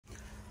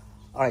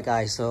Alright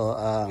guys, so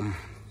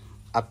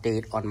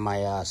update on my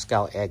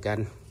Skout air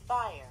gun.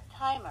 Fire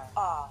timer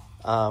off.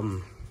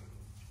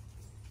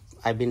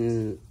 I've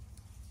been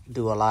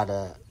do a lot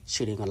of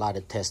shooting, a lot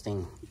of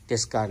testing.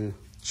 This gun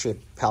shoot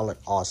pellet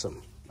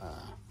awesome,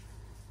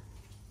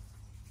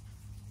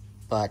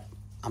 but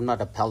I'm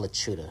not a pellet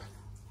shooter,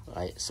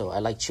 right? So I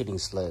like shooting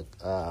slug.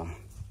 I've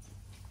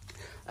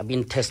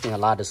been testing a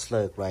lot of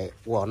slug, right?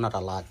 Well, not a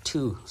lot,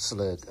 2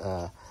 slug.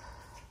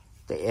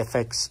 The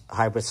FX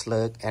hybrid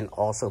slug and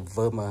also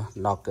Verma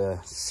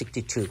Knocker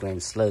 62 grain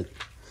slug.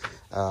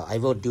 I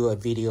will do a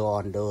video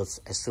on those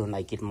as soon as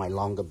I get my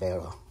longer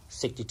barrel.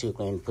 62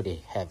 grain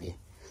pretty heavy,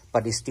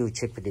 but it still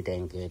shoot pretty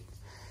dang good.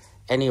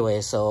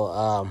 Anyway, so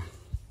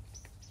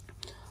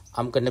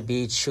I'm gonna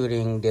be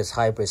shooting this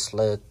hybrid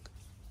slug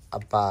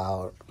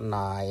about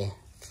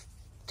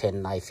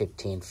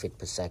 9-15 feet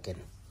per second.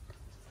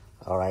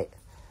 All right.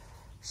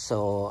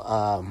 So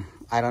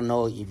I don't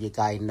know if you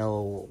guys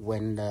know,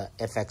 when the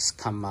FX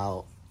come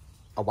out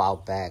a while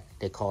back,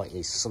 they call it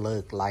a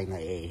slug liner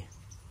A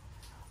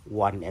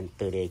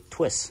 1/38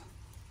 twist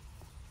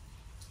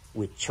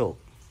with choke,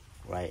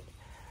 right?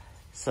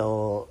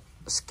 So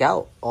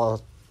Skout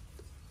or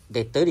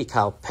the 30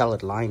 cal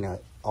pellet liner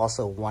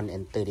also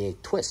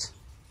 1/38 twist.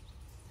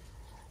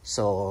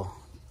 So,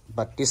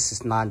 but this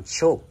is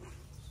non-choke.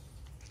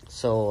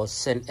 So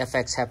since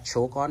FX have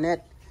choke on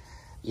it,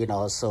 you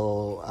know,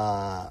 so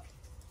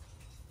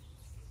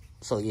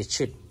it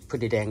should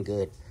pretty dang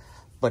good.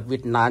 But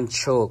with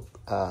non-choke,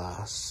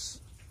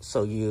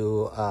 so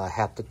you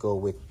have to go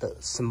with the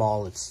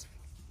smallest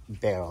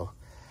barrel.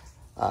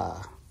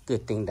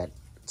 Good thing that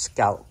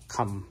Skout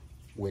come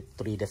with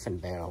 3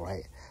 different barrel,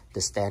 right?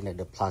 The standard,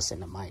 the plus,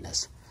 and the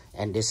minus.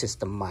 And this is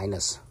the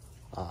minus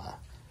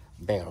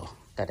barrel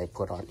that I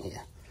put on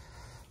here.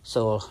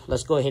 So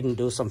let's go ahead and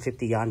do some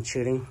 50-yard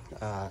shooting.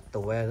 The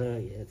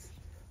weather is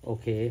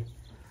okay.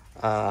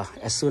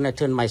 As soon as I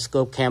turn my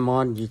scope cam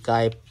on, you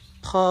guys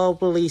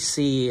probably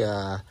see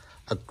a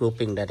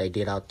grouping that I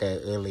did out there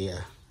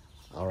earlier.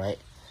 All right,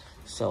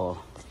 so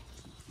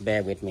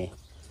bear with me.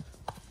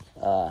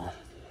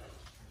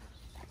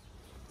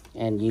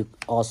 And you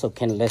also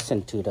can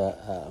listen to the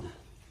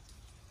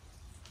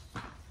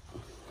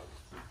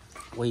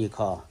what you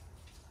call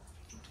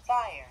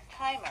Fire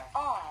timer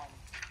on.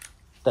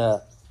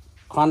 the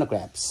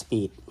chronograph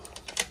speed.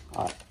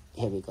 All right,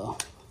 here we go.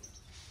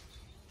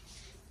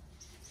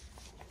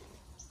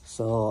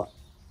 So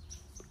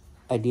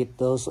I did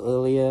those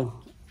earlier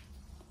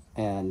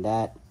and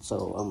that,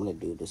 so I'm gonna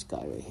do this guy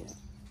right here.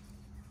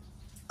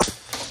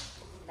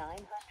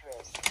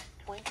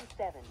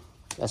 927.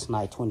 That's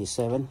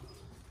 927.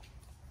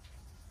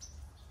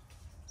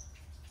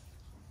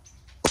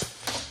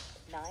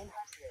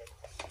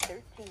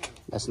 913.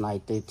 That's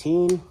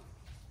 913.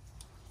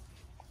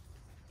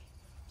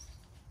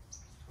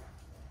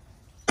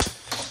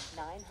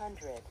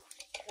 920.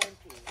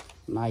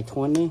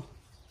 920.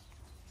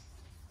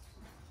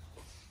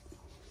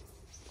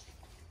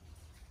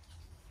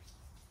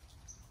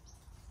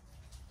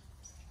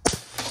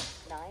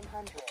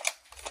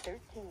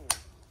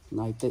 913.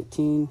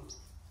 913.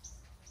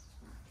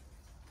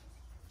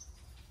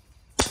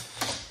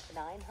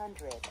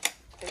 913.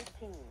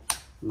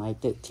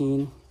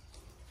 913.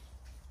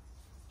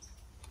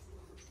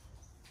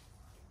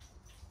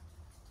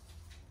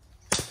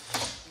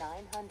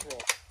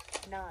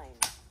 909.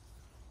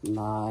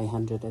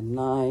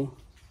 909.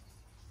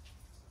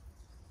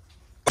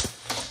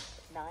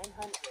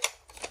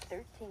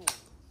 913.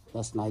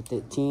 That's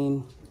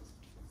 913.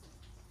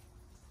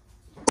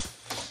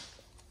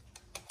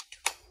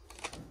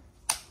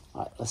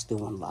 All right, let's do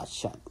one last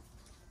shot.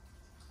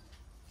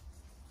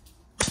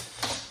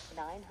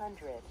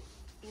 911.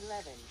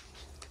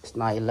 It's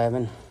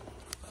 911.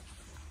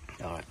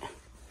 All right.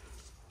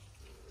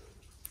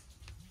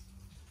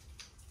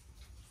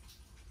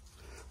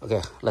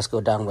 Okay, let's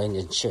go down range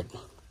and shoot.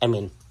 I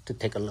mean, to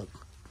take a look.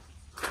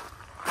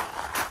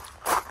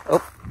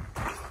 Oh,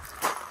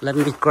 let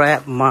me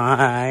grab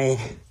my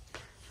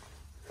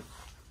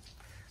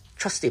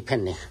trusty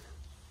penny.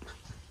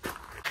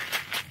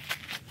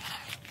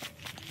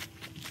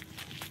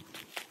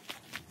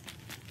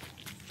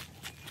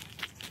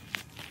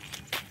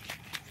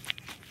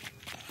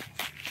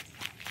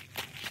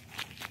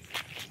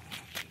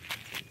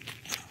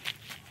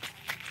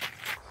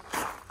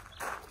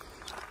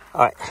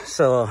 All right,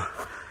 so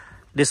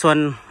this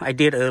one I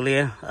did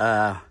earlier,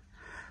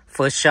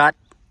 first shot,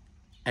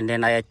 and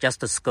then I adjust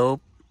the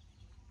scope,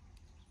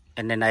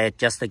 and then I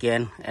adjust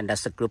again, and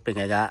that's the grouping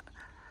I got,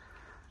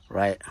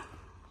 right?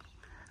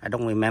 I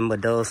don't remember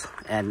those,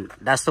 and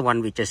that's the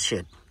one we just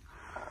shot.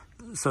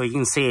 So you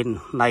can see a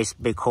nice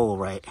big hole,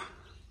 right?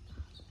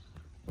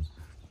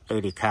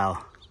 30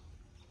 cal.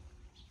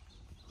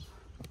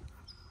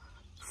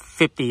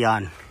 50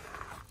 yarn.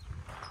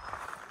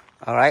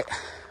 All right.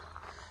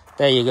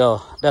 There you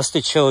go. That's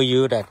to show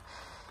you that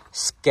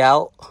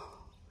Skout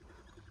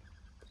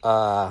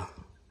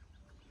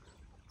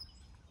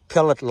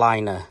pellet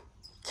liner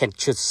can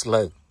shoot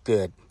slug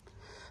good,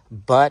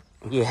 but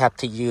you have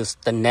to use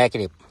the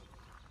negative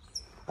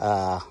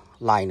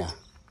liner,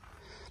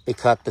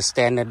 because the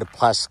standard, the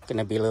plus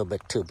gonna be a little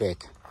bit too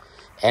big.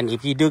 And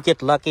if you do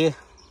get lucky,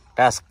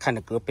 that's kind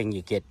of grouping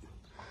you get.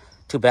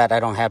 Too bad I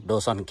don't have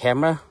those on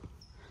camera,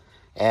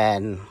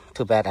 and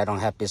too bad I don't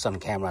have this on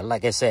camera.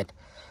 Like I said,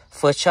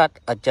 first shot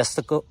I adjust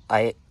the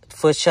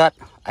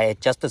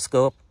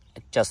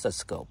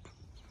scope,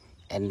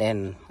 and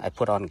then I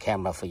put on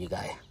camera for you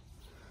guys.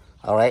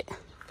 All right,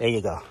 there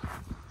you go.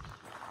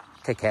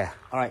 Take care.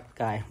 All right,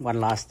 guys,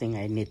 one last thing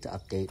I need to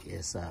update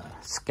is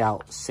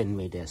Skout sent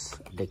me this.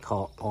 They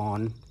call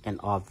on and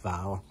off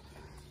valve.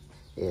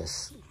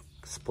 Is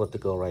supposed to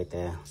go right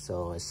there.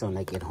 So as soon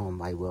as I get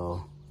home, I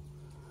will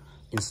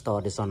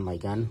install this on my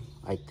gun.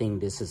 I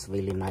think this is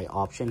really nice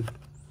option.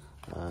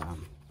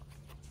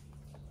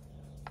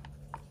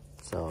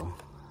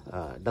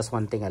 That's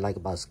one thing I like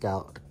about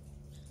Skout.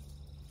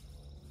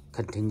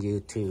 Continue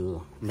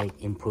to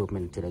make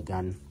improvement to the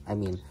gun. I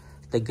mean,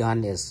 the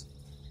gun is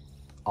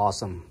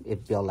awesome.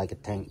 It built like a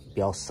tank,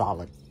 built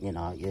solid. You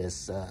know,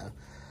 is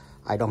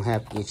I don't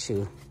have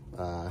issue.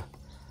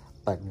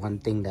 But one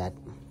thing that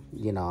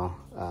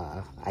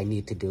I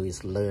need to do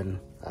is learn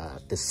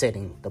the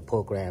setting, the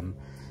program,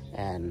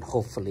 and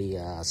hopefully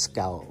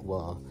Skout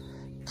will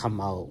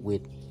come out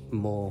with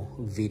more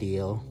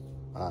video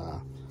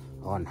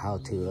on how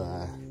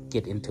to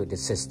get into the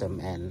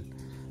system and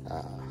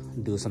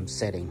do some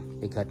setting.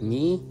 Because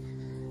me,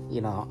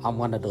 I'm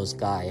one of those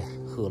guys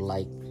who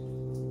like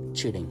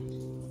shooting,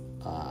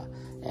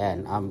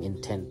 and I'm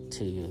intent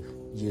to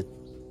use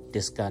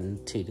this gun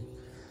to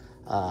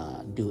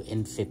do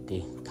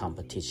N50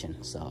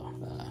 competition. So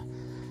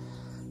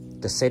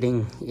the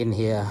setting in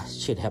here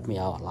should help me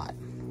out a lot.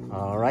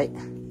 All right,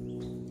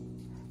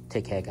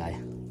 take care, guys.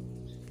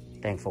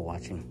 Thanks for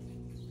watching.